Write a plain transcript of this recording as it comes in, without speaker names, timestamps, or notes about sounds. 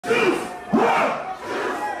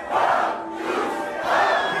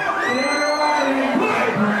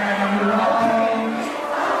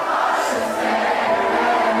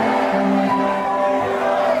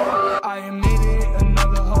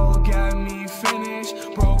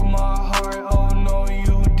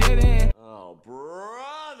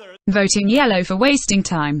Voting yellow for wasting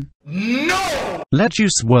time. No! Let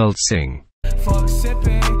Juice WRLD sing. Fuck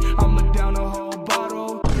sipping, I'ma down a whole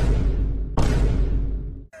bottle.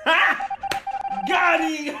 Ha! Got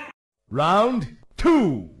him! Round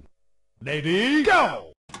 2. Lady,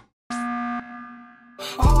 go!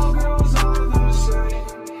 All girls are the same.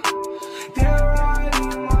 They're right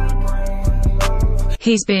in my brain, love.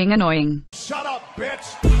 He's being annoying. Shut up,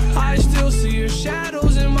 bitch! I still see your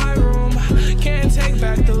shadows in my room. Can't take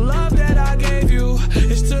back the love that I gave you.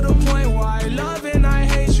 It's to the point where I love and I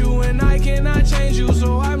hate you, and I cannot change you,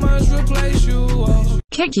 so I must replace you. Oh.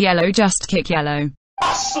 Kick yellow, just kick yellow.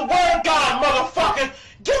 I swear to God, motherfucker,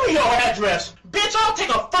 give me your address. Bitch, I'll take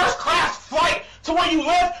a first-class flight to where you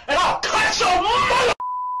live, and I'll cut your mother.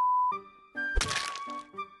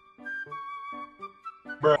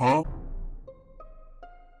 Huh?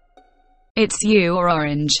 It's you or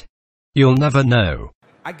orange. You'll never know.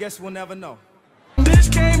 I guess we'll never know. This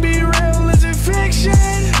can't be real, is it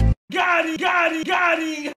fiction? Got it, got it, got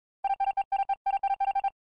it.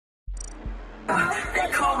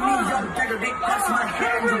 They call me Young Better, they pass my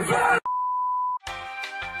hands over.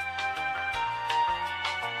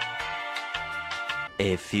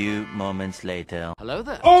 A few moments later. Hello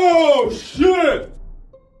there. Oh, shit!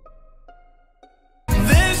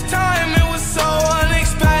 This time it was so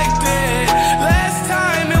unexpected. Last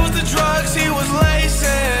time it was the drugs he was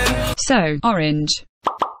lacing. So, orange.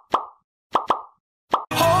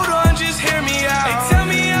 Hold on, just hear me out. They tell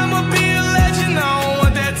me I'ma be a legend, I don't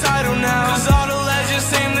want that title now. Cause all the legends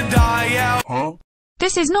seem to die out. Huh?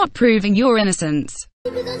 This is not proving your innocence.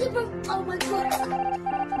 Oh my God.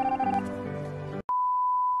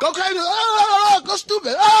 Go crazy! Go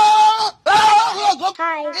stupid! Go.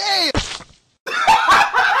 Hi. Hey.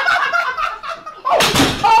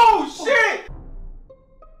 Oh, shit!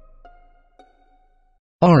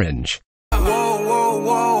 Orange. Whoa, whoa,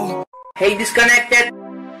 whoa. Hey, disconnected.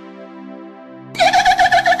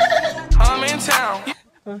 I'm in town.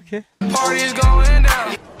 Okay. Party's going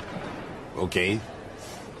down. Okay.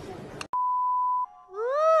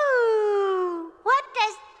 Ooh, what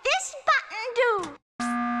does this button do?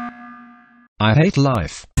 I hate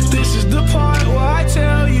life. This is the part where I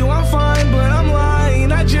tell you I'm fine, but I'm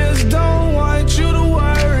lying. I just don't want you to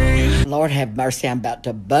worry. Lord have mercy, I'm about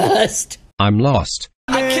to bust. I'm lost.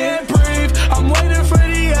 I can't breathe. I'm waiting for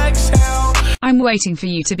the exhale. I'm waiting for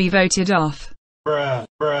you to be voted off. Bruh,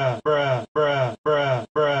 bruh, bruh, bruh, bruh,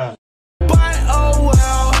 bruh. But oh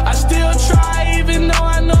well, I still try even though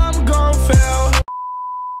I know I'm gon' fail.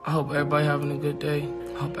 I hope everybody having a good day.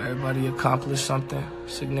 I hope everybody accomplished something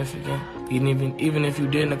significant. Even if you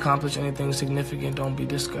didn't accomplish anything significant, don't be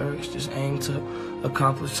discouraged. Just aim to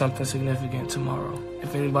accomplish something significant tomorrow.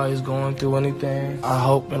 If anybody's going through anything, I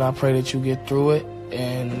hope and I pray that you get through it.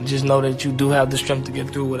 And just know that you do have the strength to get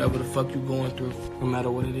through whatever the fuck you're going through, no matter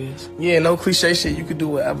what it is. Yeah, no cliche shit. You can do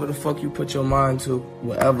whatever the fuck you put your mind to.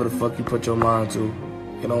 Whatever the fuck you put your mind to.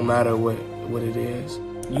 It don't matter what it is.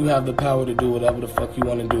 You have the power to do whatever the fuck you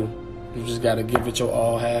want to do. You just gotta give it your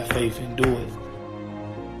all, have faith, and do it.